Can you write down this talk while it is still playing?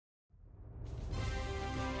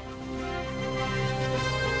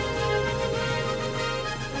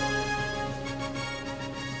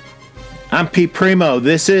I'm Pete Primeau.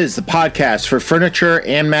 This is the podcast for furniture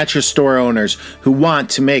and mattress store owners who want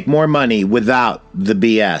to make more money without the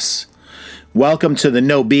BS. Welcome to the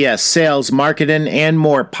No BS Sales, Marketing, and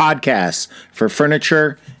More podcast for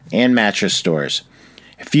furniture and mattress stores.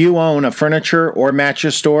 If you own a furniture or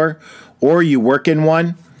mattress store, or you work in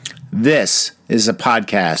one, this is a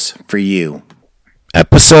podcast for you.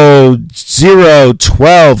 Episode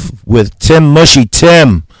 012 with Tim Mushey.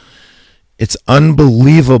 Tim, it's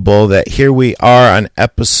unbelievable that here we are on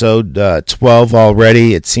episode 12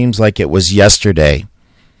 already. It seems like it was yesterday.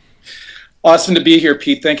 Awesome to be here,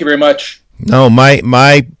 Pete. Thank you very much. No,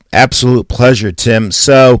 my absolute pleasure, Tim.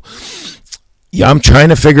 So, yeah, I'm trying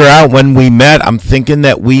to figure out when we met. I'm thinking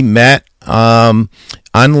that we met on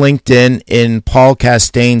LinkedIn in Paul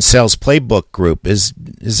Castaigne's Sales Playbook group. Is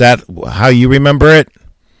that how you remember it?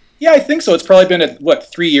 Yeah, I think so. It's probably been,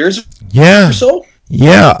 3 years or so?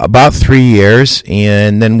 Yeah, about 3 years.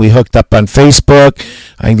 And then we hooked up on Facebook.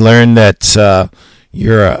 I learned that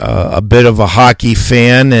you're a bit of a hockey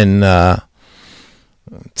fan, and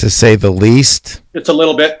to say the least. It's a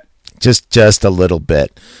little bit. Just a little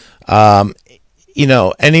bit.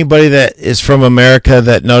 Anybody that is from America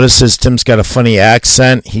that notices Tim's got a funny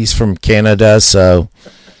accent, he's from Canada, so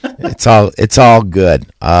it's all good.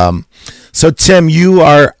 So, Tim, you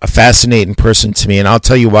are a fascinating person to me, and I'll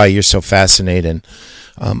tell you why you're so fascinating.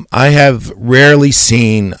 I have rarely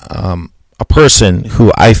seen a person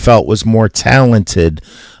who I felt was more talented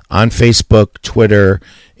on Facebook, Twitter,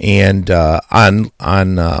 and on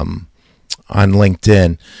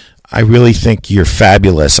LinkedIn. I really think you're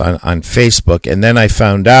fabulous on Facebook. And then I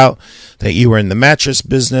found out that you were in the mattress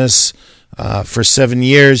business for 7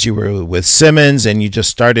 years. You were with Simmons, and you just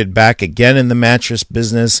started back again in the mattress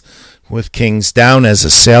business with Kings Down as a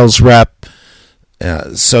sales rep.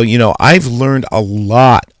 So, I've learned a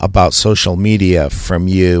lot about social media from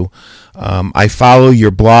you. I follow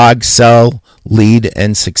your blog, Sell, Lead,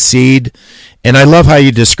 and Succeed. And I love how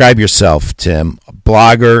you describe yourself, Tim.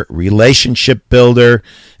 Blogger, relationship builder,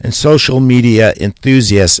 and social media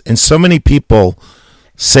enthusiast. And so many people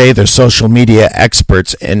say they're social media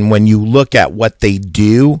experts, and when you look at what they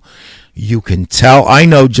do, you can tell. I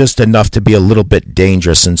know just enough to be a little bit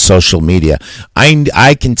dangerous in social media.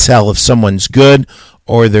 I can tell if someone's good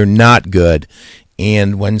or they're not good.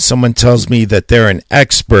 And when someone tells me that they're an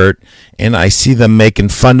expert and I see them making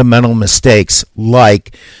fundamental mistakes,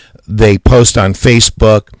 like they post on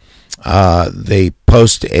Facebook, they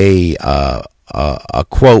post a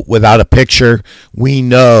quote without a picture. We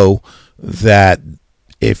know that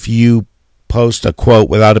if you post a quote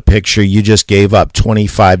without a picture, you just gave up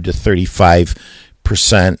 25 to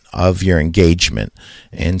 35% of your engagement.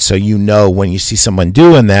 And so when you see someone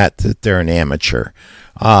doing that they're an amateur.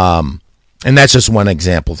 And that's just one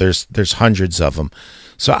example. There's hundreds of them.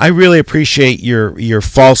 So I really appreciate your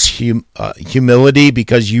false humility,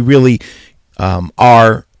 because you really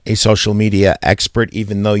are a social media expert,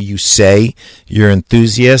 even though you say you're an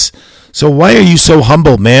enthusiast. So why are you so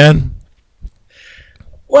humble, man?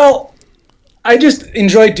 Well, I just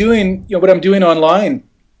enjoy doing what I'm doing online.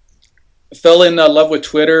 I fell in love with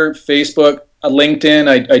Twitter, Facebook,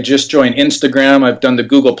 LinkedIn. I just joined Instagram. I've done the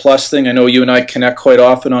Google Plus thing. I know you and I connect quite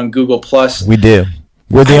often on Google Plus. We do.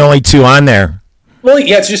 We're the only two on there. Well,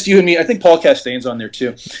 yeah, it's just you and me. I think Paul Castaigne's on there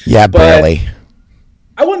too. Yeah, barely.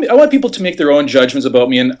 I want people to make their own judgments about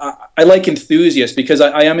me, and I like enthusiasts, because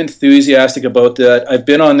I am enthusiastic about that. I've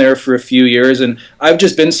been on there for a few years, and I've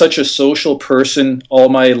just been such a social person all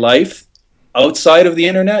my life. Outside of the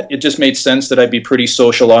internet, it just made sense that I'd be pretty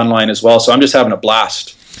social online as well. So I'm just having a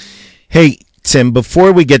blast. Hey, Tim,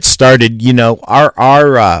 before we get started,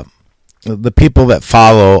 our the people that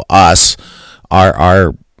follow us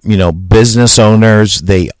are business owners.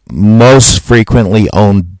 They most frequently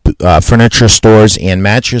own furniture stores and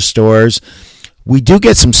mattress stores. We do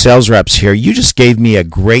get some sales reps here. You just gave me a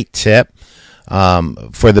great tip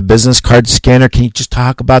for the business card scanner. Can you just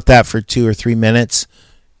talk about that for 2 or 3 minutes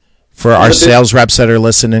for our sales reps that are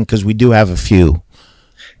listening? Because we do have a few.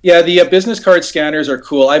 Yeah, the business card scanners are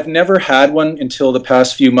cool. I've never had one until the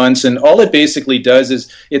past few months, and all it basically does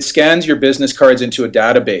is it scans your business cards into a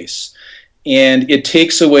database. And it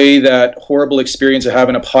takes away that horrible experience of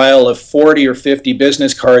having a pile of 40 or 50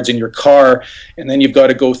 business cards in your car, and then you've got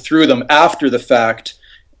to go through them after the fact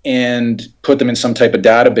and put them in some type of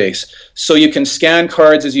database. So you can scan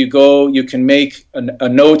cards as you go, you can make a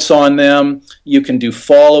notes on them, you can do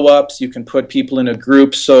follow-ups, you can put people in a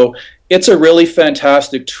group. So it's a really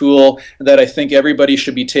fantastic tool that I think everybody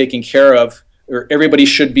should be taking care of, or everybody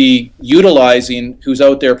should be utilizing who's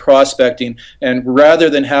out there prospecting. And rather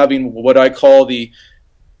than having what I call the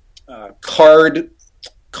card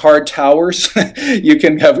card towers. You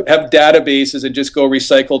can have databases and just go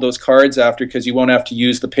recycle those cards after, because you won't have to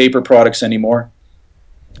use the paper products anymore.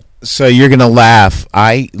 So you're going to laugh.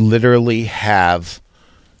 I literally have,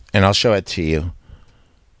 and I'll show it to you,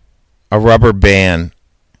 a rubber band.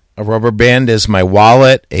 A rubber band is my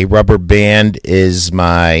wallet. A rubber band is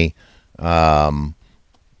my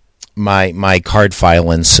my card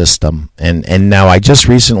filing system. And now I just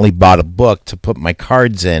recently bought a book to put my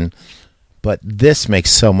cards in, but this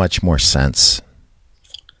makes so much more sense.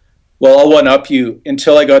 Well, I'll one-up you.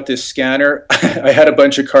 Until I got this scanner, I had a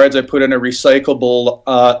bunch of cards I put in a recyclable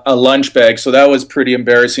a lunch bag, so that was pretty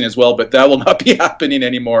embarrassing as well, but that will not be happening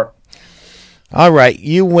anymore. All right,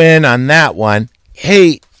 you win on that one.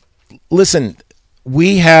 Hey, listen,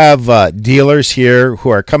 we have dealers here who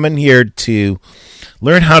are coming here to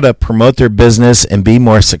learn how to promote their business and be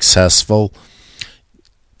more successful.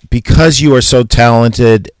 Because you are so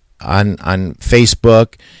talented on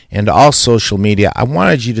Facebook and all social media, I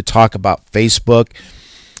wanted you to talk about Facebook.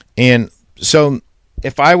 And so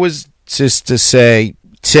if I was just to say,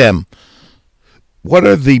 Tim, what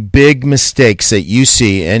are the big mistakes that you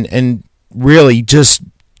see? And really just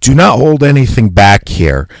do not hold anything back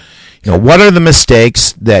here. You know, what are the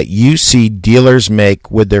mistakes that you see dealers make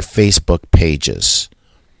with their Facebook pages?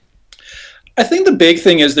 I think the big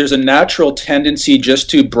thing is there's a natural tendency just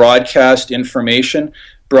to broadcast information,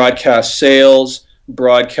 broadcast sales,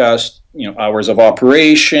 broadcast, hours of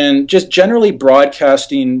operation, just generally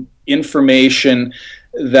broadcasting information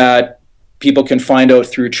that people can find out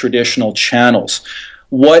through traditional channels.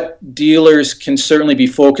 What dealers can certainly be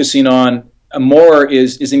focusing on more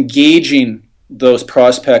is engaging those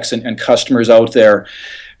prospects and customers out there,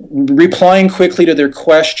 replying quickly to their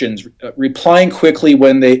questions, replying quickly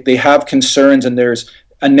when they have concerns and there's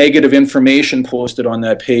a negative information posted on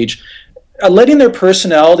that page, letting their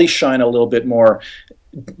personality shine a little bit more,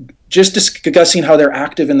 just discussing how they're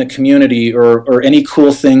active in the community or any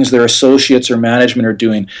cool things their associates or management are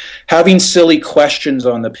doing, having silly questions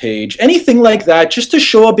on the page, anything like that, just to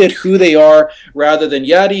show a bit who they are rather than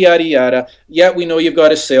yada, yada, yada. Yeah, we know you've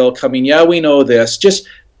got a sale coming. Yeah, we know this. Just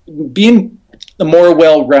being more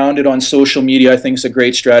well-rounded on social media, I think, is a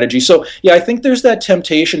great strategy. So, yeah, I think there's that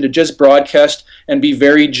temptation to just broadcast and be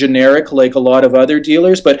very generic like a lot of other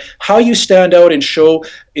dealers, but how you stand out and show,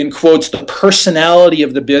 in quotes, the personality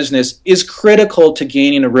of the business is critical to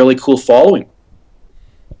gaining a really cool following.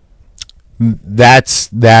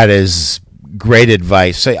 That is great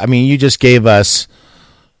advice. I mean, you just gave us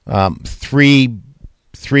three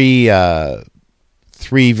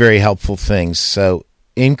very helpful things. So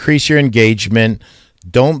increase your engagement.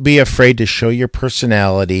 Don't be afraid to show your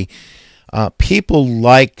personality. People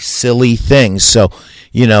like silly things. So,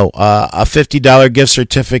 a $50 gift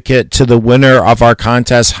certificate to the winner of our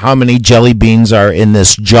contest. How many jelly beans are in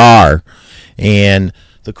this jar? And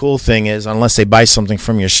the cool thing is, unless they buy something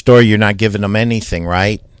from your store, you're not giving them anything,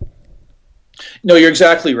 right? No, you're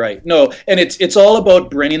exactly right. No, and it's all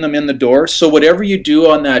about bringing them in the door. So whatever you do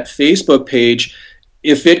on that Facebook page,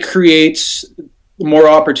 if it creates more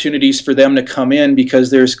opportunities for them to come in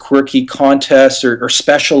because there's quirky contests or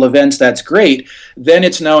special events, that's great. Then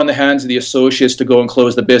it's now in the hands of the associates to go and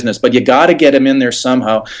close the business. But you got to get them in there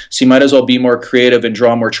somehow. So you might as well be more creative and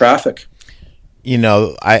draw more traffic.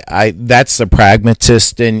 I that's the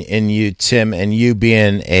pragmatist in you, Tim, and you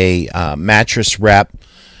being a mattress rep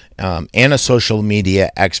and a social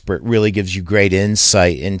media expert really gives you great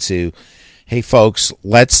insight into, hey, folks,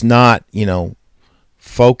 let's not,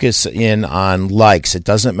 focus in on likes. It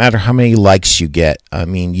doesn't matter how many likes you get. I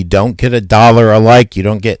mean, you don't get $1 a like. You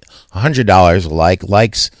don't get $100 a like.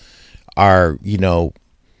 Likes are,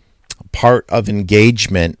 part of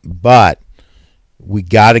engagement, but we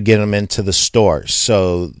got to get them into the store.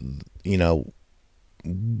 So,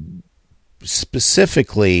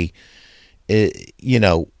 specifically,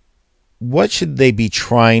 what should they be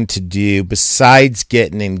trying to do besides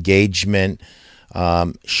getting engagement,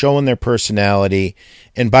 showing their personality?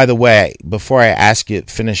 And by the way, before I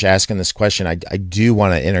finish asking this question, I do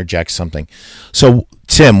want to interject something. So,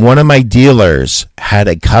 Tim, one of my dealers had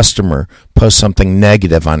a customer post something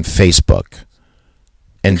negative on Facebook.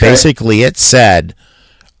 And basically it said,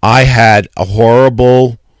 I had a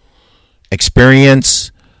horrible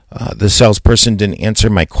experience. The salesperson didn't answer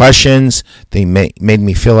my questions. They made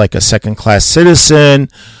me feel like a second-class citizen.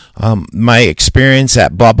 My experience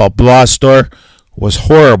at blah, blah, blah store was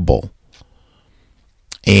horrible.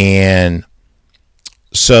 And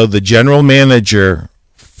so the general manager,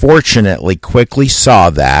 fortunately, quickly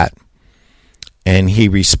saw that. And he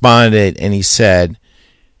responded and he said,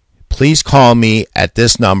 please call me at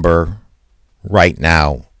this number right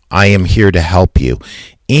now. I am here to help you.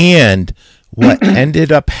 And what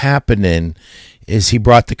ended up happening is he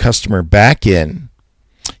brought the customer back in.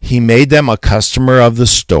 He made them a customer of the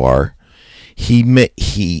store.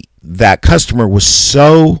 That customer was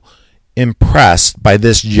so impressed by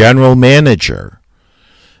this general manager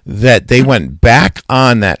that they went back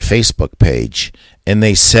on that Facebook page and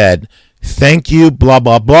they said, "Thank you, blah,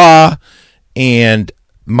 blah, blah. And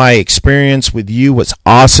my experience with you was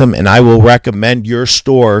awesome, and I will recommend your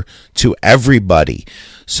store to everybody."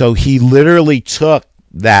 So he literally took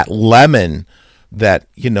that lemon that,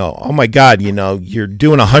 oh my God, you're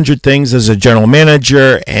doing 100 things as a general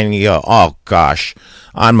manager, and you go, oh gosh,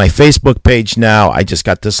 on my Facebook page now, I just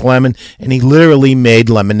got this lemon, and he literally made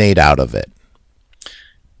lemonade out of it.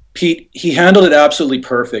 Pete, he handled it absolutely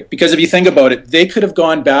perfect, because if you think about it, they could have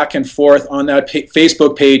gone back and forth on that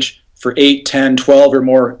Facebook page for 8, 10, 12 or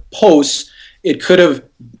more posts. It could have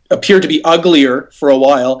appeared to be uglier for a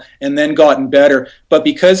while and then gotten better. But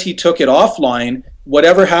because he took it offline,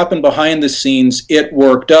 whatever happened behind the scenes, it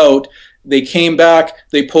worked out. They came back,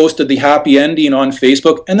 they posted the happy ending on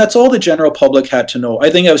Facebook, and that's all the general public had to know. I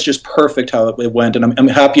think it was just perfect how it went, and I'm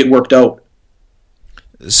happy it worked out.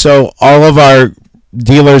 So all of our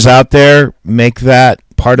dealers out there, make that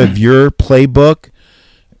part of your playbook.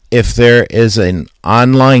 If there is an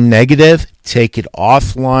online negative, take it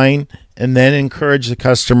offline, and then encourage the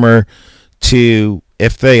customer to,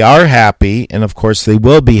 if they are happy, and of course they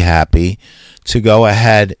will be happy, to go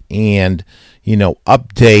ahead and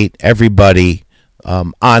update everybody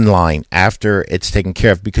online after it's taken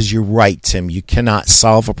care of. Because you're right, Tim, you cannot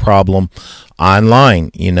solve a problem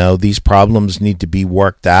online. These problems need to be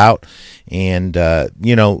worked out, and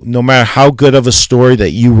no matter how good of a story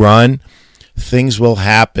that you run, things will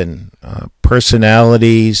happen.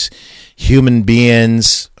 Personalities, human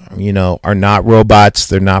beings, are not robots.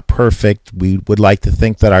 They're not perfect. We would like to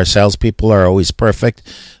think that our salespeople are always perfect.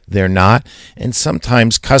 They're not. And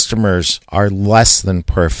sometimes customers are less than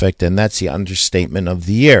perfect, and that's the understatement of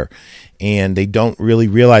the year. And they don't really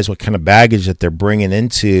realize what kind of baggage that they're bringing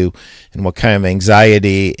into, and what kind of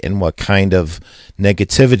anxiety and what kind of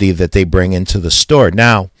negativity that they bring into the store.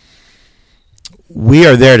 Now, we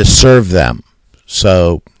are there to serve them.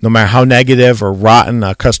 So no matter how negative or rotten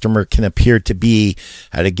a customer can appear to be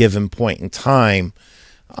at a given point in time,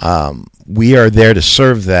 we are there to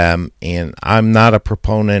serve them. And I'm not a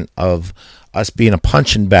proponent of us being a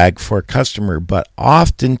punching bag for a customer, but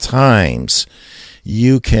oftentimes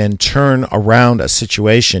you can turn around a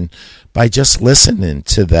situation by just listening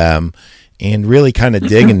to them and really kind of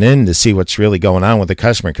digging in to see what's really going on with the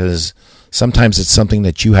customer, because sometimes it's something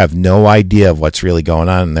that you have no idea of what's really going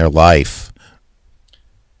on in their life.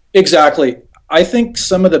 Exactly. I think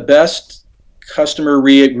some of the best customer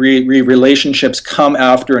relationships come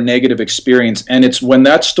after a negative experience, and it's when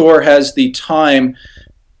that store has the time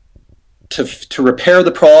to repair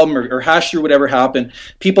the problem or hash through whatever happened.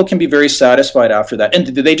 People can be very satisfied after that, and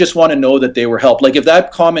they just want to know that they were helped. Like if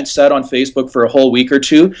that comment sat on Facebook for a whole week or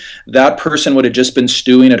two, that person would have just been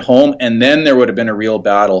stewing at home, and then there would have been a real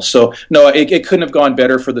battle. So no, it couldn't have gone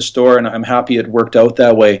better for the store, and I'm happy it worked out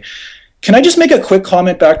that way. Can I just make a quick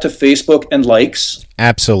comment back to Facebook and likes?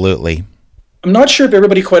 Absolutely. I'm not sure if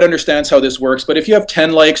everybody quite understands how this works, but if you have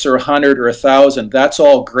 10 likes or 100 or 1,000, that's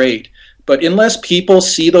all great. But unless people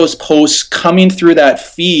see those posts coming through that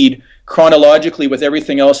feed chronologically with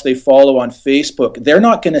everything else they follow on Facebook, they're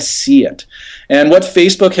not going to see it. And what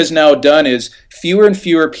Facebook has now done is fewer and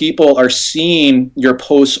fewer people are seeing your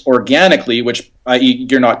posts organically, which i.e.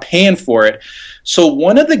 you're not paying for it. So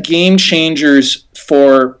one of the game changers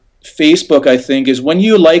for Facebook, I think, is when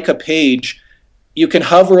you like a page, you can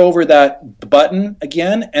hover over that button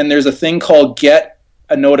again, and there's a thing called Get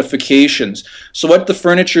a Notifications. So what the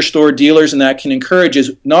furniture store dealers and that can encourage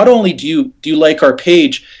is, not only do you like our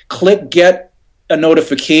page, click Get a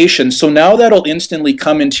Notification. So now that'll instantly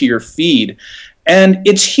come into your feed. And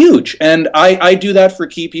it's huge. And I do that for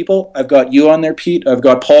key people. I've got you on there, Pete. I've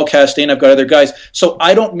got Paul Castaigne. I've got other guys. So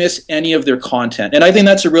I don't miss any of their content. And I think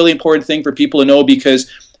that's a really important thing for people to know,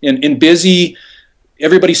 because in busy,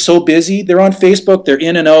 everybody's so busy, they're on Facebook, they're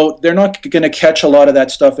in and out, they're not going to catch a lot of that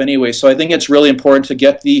stuff anyway. So I think it's really important to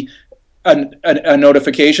get the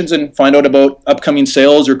notifications and find out about upcoming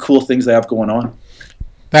sales or cool things they have going on.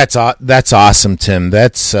 That's awesome, Tim.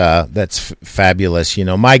 That's fabulous.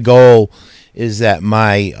 My goal is that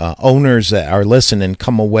my owners that are listening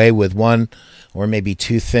come away with one or maybe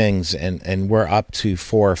two things, and we're up to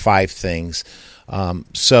 4 or 5 things.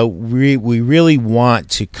 So we really want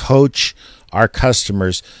to coach our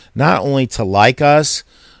customers not only to like us,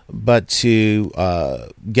 but to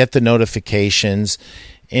get the notifications.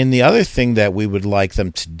 And the other thing that we would like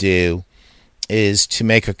them to do is to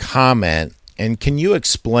make a comment. And can you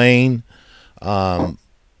explain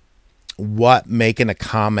what making a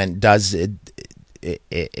comment does?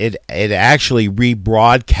 It actually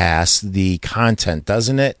rebroadcasts the content,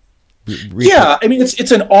 doesn't it? Yeah, I mean,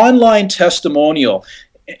 it's an online testimonial.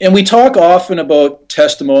 And we talk often about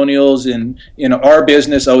testimonials in our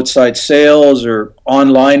business, outside sales or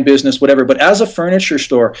online business, whatever. But as a furniture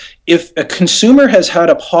store, if a consumer has had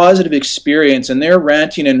a positive experience and they're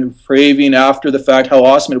ranting and raving after the fact how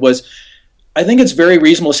awesome it was, I think it's very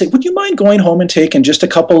reasonable to say, would you mind going home and taking just a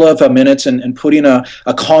couple of minutes and putting a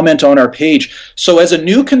comment on our page? So as a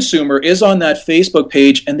new consumer is on that Facebook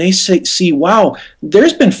page and they see, wow,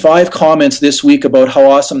 there's been 5 comments this week about how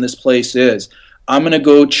awesome this place is. I'm going to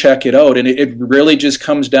go check it out. And it really just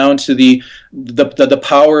comes down to the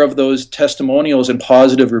power of those testimonials and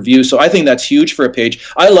positive reviews. So I think that's huge for a page.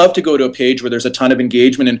 I love to go to a page where there's a ton of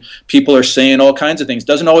engagement and people are saying all kinds of things.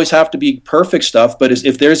 Doesn't always have to be perfect stuff, but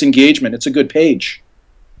if there's engagement, it's a good page.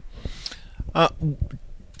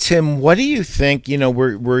 Tim, what do you think?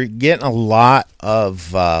 We're getting a lot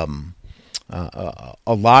of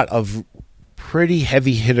pretty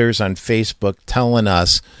heavy hitters on Facebook telling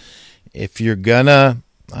us, if you're going to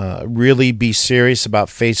really be serious about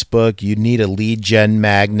Facebook, you need a lead gen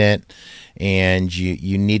magnet and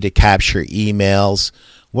you need to capture emails.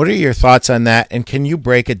 What are your thoughts on that? And can you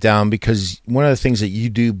break it down? Because one of the things that you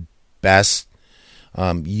do best,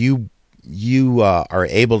 you are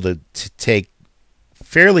able to take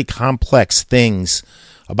fairly complex things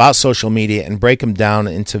about social media and break them down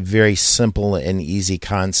into very simple and easy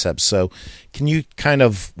concepts. So can you kind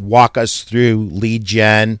of walk us through lead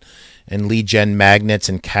gen and lead gen magnets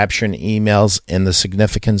and capturing emails and the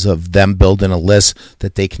significance of them building a list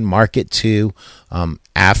that they can market to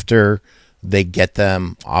after they get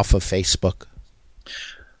them off of Facebook?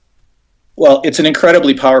 Well, it's an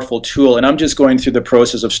incredibly powerful tool, and I'm just going through the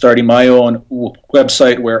process of starting my own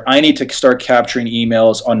website where I need to start capturing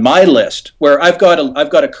emails on my list, where I've got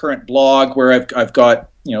a current blog where I've got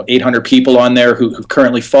 800 people on there who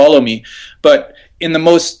currently follow me. But in the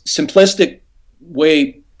most simplistic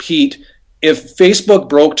way, Pete, if Facebook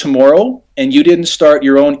broke tomorrow and you didn't start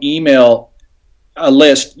your own email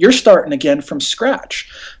list, you're starting again from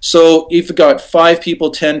scratch. So if you've got 5 people,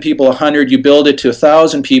 10 people, 100, you build it to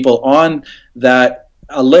 1,000 people on that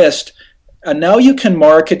list, and now you can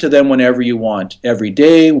market to them whenever you want, every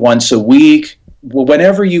day, once a week,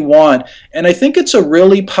 whenever you want. And I think it's a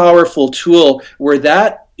really powerful tool where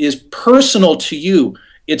that is personal to you.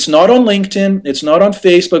 It's not on LinkedIn, it's not on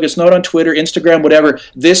Facebook, it's not on Twitter, Instagram, whatever.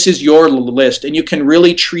 This is your list, and you can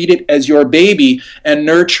really treat it as your baby and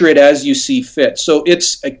nurture it as you see fit. So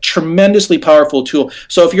it's a tremendously powerful tool.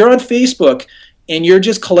 So if you're on Facebook and you're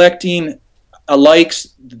just collecting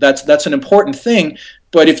likes, that's an important thing.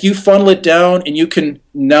 But if you funnel it down and you can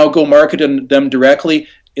now go market them directly,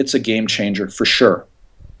 it's a game changer for sure.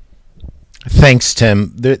 Thanks,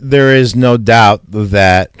 Tim. There is no doubt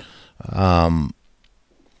that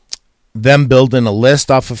them building a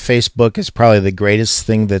list off of Facebook is probably the greatest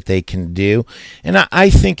thing that they can do. And I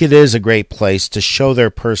think it is a great place to show their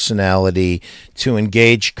personality, to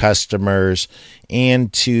engage customers,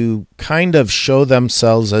 and to kind of show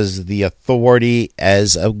themselves as the authority,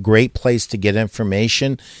 as a great place to get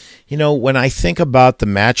information. When I think about the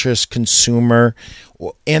mattress consumer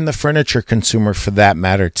and the furniture consumer for that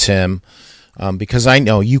matter, Tim, because I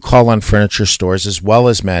know you call on furniture stores as well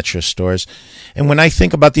as mattress stores. And when I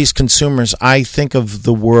think about these consumers, I think of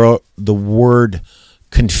the word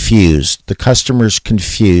confused. The customer's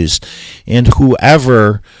confused. And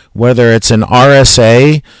whoever, whether it's an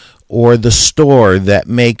RSA or the store that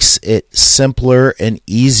makes it simpler and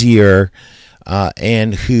easier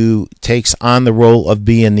and who takes on the role of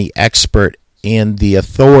being the expert and the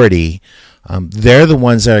authority, they're the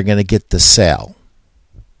ones that are going to get the sale.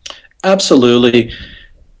 Absolutely.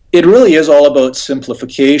 It really is all about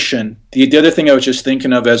simplification. The other thing I was just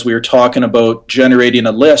thinking of as we were talking about generating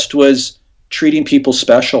a list was treating people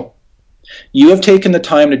special. You have taken the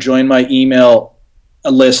time to join my email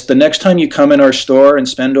list. The next time you come in our store and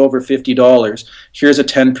spend over $50, here's a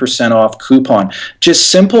 10% off coupon. Just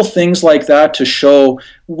simple things like that to show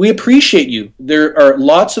we appreciate you. There are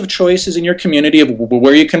lots of choices in your community of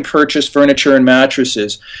where you can purchase furniture and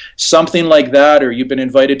mattresses. Something like that, or you've been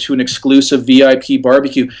invited to an exclusive VIP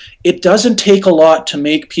barbecue. It doesn't take a lot to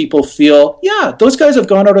make people feel, yeah, those guys have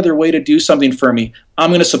gone out of their way to do something for me. I'm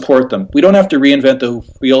going to support them. We don't have to reinvent the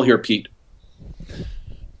wheel here, Pete.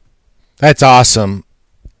 That's awesome.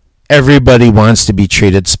 Everybody wants to be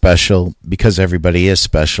treated special because everybody is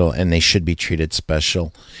special and they should be treated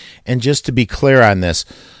special. And just to be clear on this,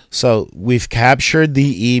 So we've captured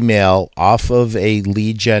the email off of a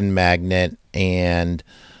lead gen magnet and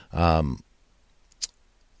off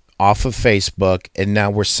of Facebook, and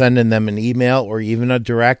now we're sending them an email or even a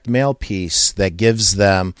direct mail piece that gives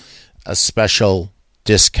them a special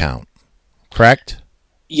discount. Correct?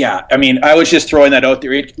 Yeah, I mean, I was just throwing that out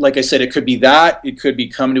there. Like I said, it could be that. It could be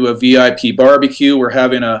come to a VIP barbecue. We're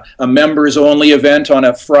having a members-only event on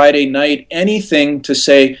a Friday night. Anything to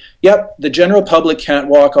say, yep, the general public can't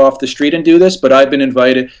walk off the street and do this, but I've been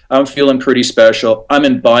invited. I'm feeling pretty special. I'm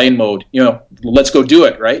in buying mode. Let's go do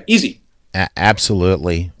it, right? Easy.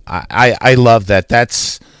 Absolutely. I love that.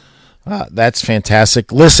 That's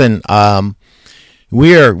fantastic. Listen,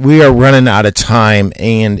 we are running out of time,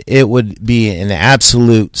 and it would be an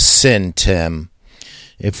absolute sin, Tim,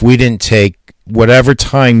 if we didn't take whatever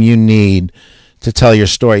time you need to tell your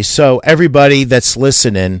story. So everybody that's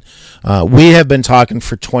listening, we have been talking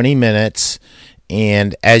for 20 minutes,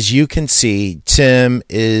 and as you can see, Tim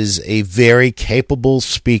is a very capable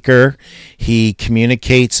speaker. He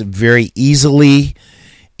communicates very easily,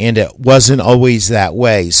 and it wasn't always that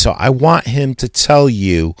way. So I want him to tell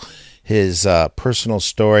you his personal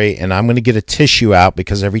story, and I'm going to get a tissue out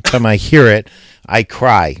because every time I hear it, I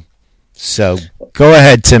cry. So go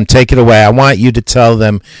ahead, Tim, take it away. I want you to tell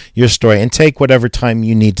them your story, and take whatever time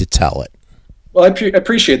you need to tell it. Well, I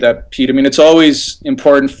appreciate that, Pete. I mean, it's always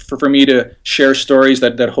important for me to share stories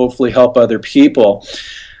that hopefully help other people.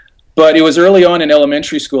 But it was early on in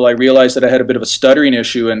elementary school I realized that I had a bit of a stuttering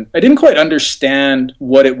issue, and I didn't quite understand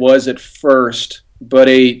what it was at first. But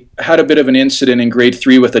I had a bit of an incident in grade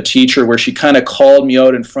 3 with a teacher where she kind of called me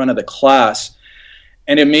out in front of the class,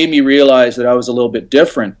 and it made me realize that I was a little bit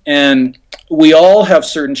different. And we all have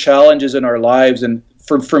certain challenges in our lives, and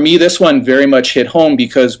for me, this one very much hit home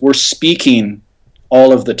because we're speaking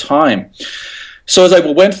all of the time. So as I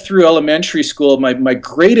went through elementary school, my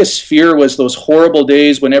greatest fear was those horrible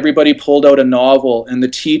days when everybody pulled out a novel and the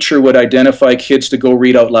teacher would identify kids to go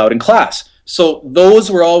read out loud in class. So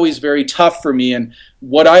those were always very tough for me. And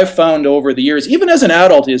what I've found over the years, even as an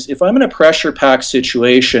adult, is if I'm in a pressure-packed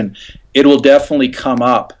situation, it will definitely come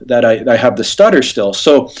up that I have the stutter still.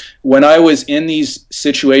 So when I was in these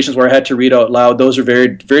situations where I had to read out loud, those are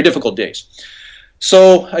very, very difficult days.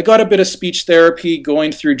 So I got a bit of speech therapy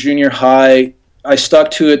going through junior high. I stuck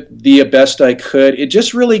to it the best I could. It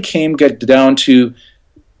just really came down to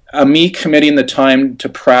me committing the time to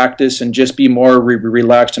practice and just be more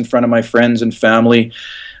relaxed in front of my friends and family.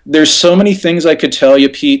 There's so many things I could tell you,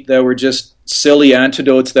 Pete, that were just silly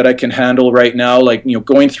antidotes that I can handle right now. Like,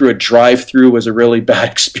 going through a drive-through was a really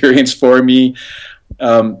bad experience for me.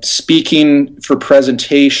 Speaking for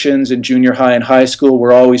presentations in junior high and high school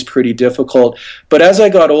were always pretty difficult. But as I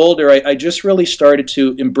got older, I just really started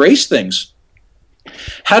to embrace things.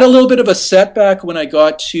 Had a little bit of a setback when I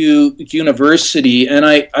got to university, and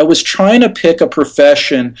I was trying to pick a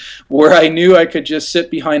profession where I knew I could just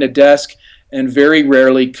sit behind a desk and very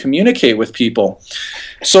rarely communicate with people.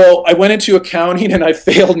 So I went into accounting and I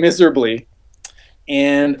failed miserably.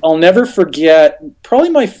 And I'll never forget, probably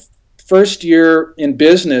my first year in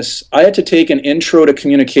business, I had to take an intro to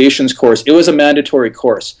communications course. It was a mandatory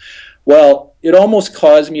course. Well, it almost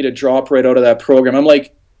caused me to drop right out of that program. I'm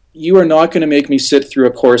like, you are not going to make me sit through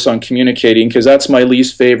a course on communicating, because that's my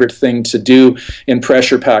least favorite thing to do in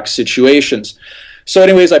pressure-packed situations. So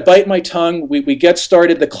anyways, I bite my tongue. We get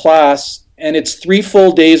started the class, and it's 3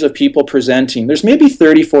 full days of people presenting. There's maybe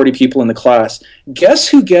 30, 40 people in the class. Guess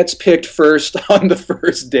who gets picked first on the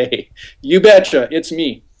first day? You betcha, it's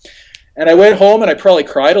me. And I went home and I probably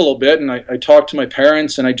cried a little bit, and I talked to my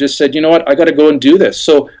parents, and I just said, you know what, I got to go and do this.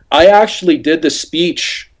 So I actually did the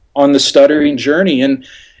speech on the stuttering journey, and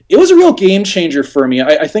it was a real game changer for me.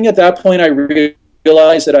 I think at that point I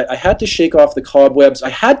realized that I had to shake off the cobwebs. I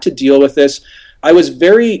had to deal with this. I was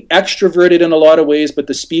very extroverted in a lot of ways, but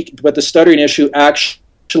the stuttering issue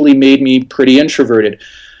actually made me pretty introverted.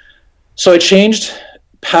 So I changed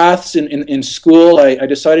paths in school. I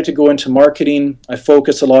decided to go into marketing. I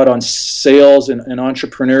focused a lot on sales and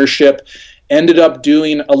entrepreneurship. Ended up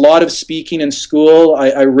doing a lot of speaking in school.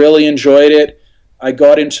 I really enjoyed it. I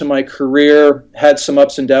got into my career, had some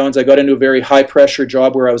ups and downs. I got into a very high-pressure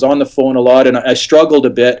job where I was on the phone a lot, and I struggled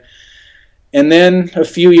a bit. And then a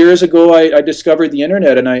few years ago, I discovered the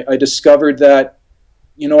internet, and I discovered that,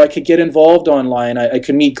 I could get involved online. I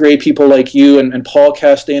could meet great people like you and Paul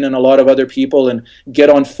Castaigne and a lot of other people, and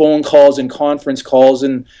get on phone calls and conference calls.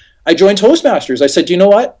 And I joined Toastmasters. I said, you know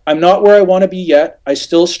what? I'm not where I want to be yet. I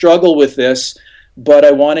still struggle with this, but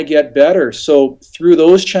I want to get better. So through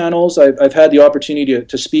those channels, I've had the opportunity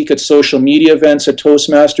to speak at social media events at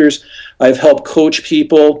Toastmasters. I've helped coach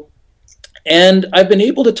people. And I've been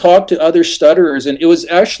able to talk to other stutterers, and it was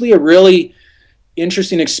actually a really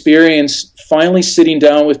interesting experience finally sitting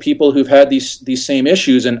down with people who've had these same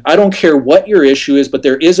issues. And I don't care what your issue is, but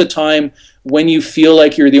there is a time when you feel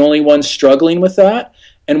like you're the only one struggling with that.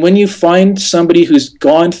 And when you find somebody who's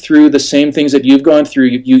gone through the same things that you've gone through,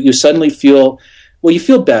 you suddenly feel, well, you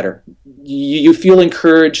feel better. You feel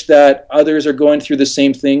encouraged that others are going through the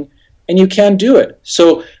same thing, and you can do it.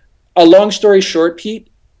 So a long story short, Pete,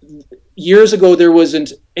 years ago, there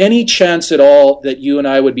wasn't any chance at all that you and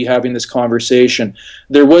I would be having this conversation.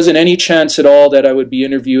 There wasn't any chance at all that I would be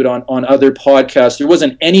interviewed on other podcasts. There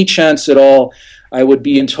wasn't any chance at all I would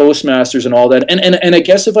be in Toastmasters and all that. And I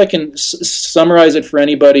guess if I can summarize it for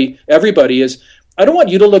everybody is, I don't want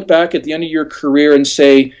you to look back at the end of your career and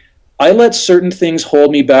say, I let certain things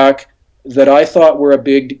hold me back that I thought were a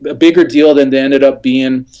bigger deal than they ended up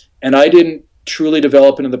being, and I didn't truly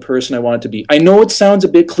develop into the person I wanted to be. I know it sounds a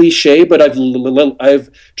bit cliche, but I've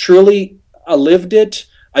truly lived it.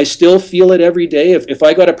 I still feel it every day. If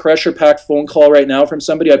I got a pressure-packed phone call right now from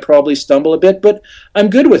somebody, I'd probably stumble a bit, but I'm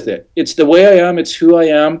good with it. It's the way I am. It's who I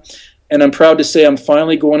am. And I'm proud to say I'm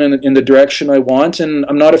finally going in the direction I want, and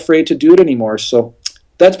I'm not afraid to do it anymore. So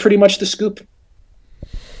that's pretty much the scoop.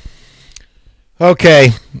 Okay.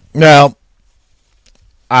 Now,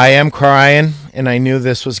 I am crying, and I knew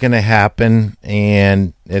this was going to happen,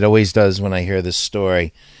 and it always does when I hear this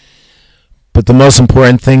story. But the most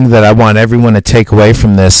important thing that I want everyone to take away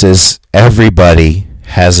from this is everybody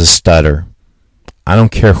has a stutter. I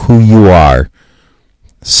don't care who you are.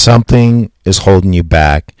 Something is holding you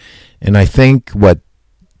back. And I think what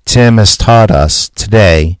Tim has taught us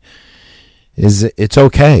today is it's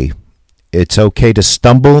okay. It's okay to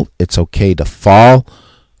stumble. It's okay to fall.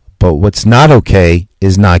 But what's not okay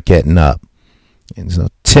is not getting up. And so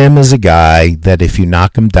Tim is a guy that if you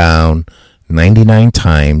knock him down 99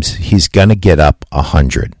 times, he's going to get up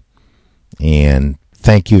 100. And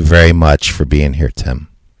thank you very much for being here, Tim.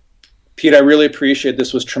 Pete, I really appreciate it.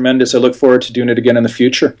 This was tremendous. I look forward to doing it again in the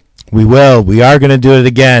future. We will. We are going to do it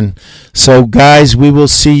again. So, guys, we will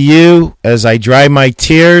see you as I dry my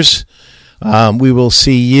tears. We will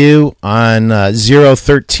see you on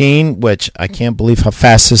 013, which I can't believe how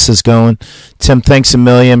fast this is going. Tim, thanks a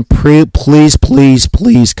million. Please, please,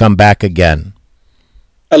 please come back again.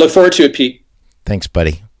 I look forward to it, Pete. Thanks,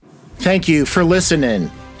 buddy. Thank you for listening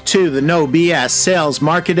to the No BS Sales,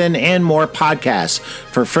 Marketing, and More podcast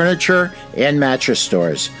for furniture and mattress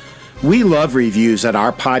stores. We love reviews at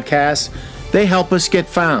our podcast. They help us get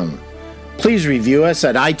found. Please review us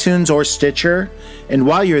at iTunes or Stitcher. And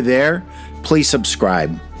while you're there, please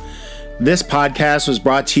subscribe. This podcast was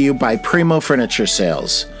brought to you by Primeau Furniture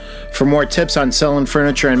Sales. For more tips on selling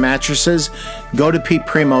furniture and mattresses, go to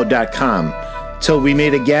peteprimeau.com. Till we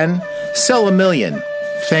meet again, sell a million.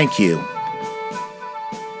 Thank you.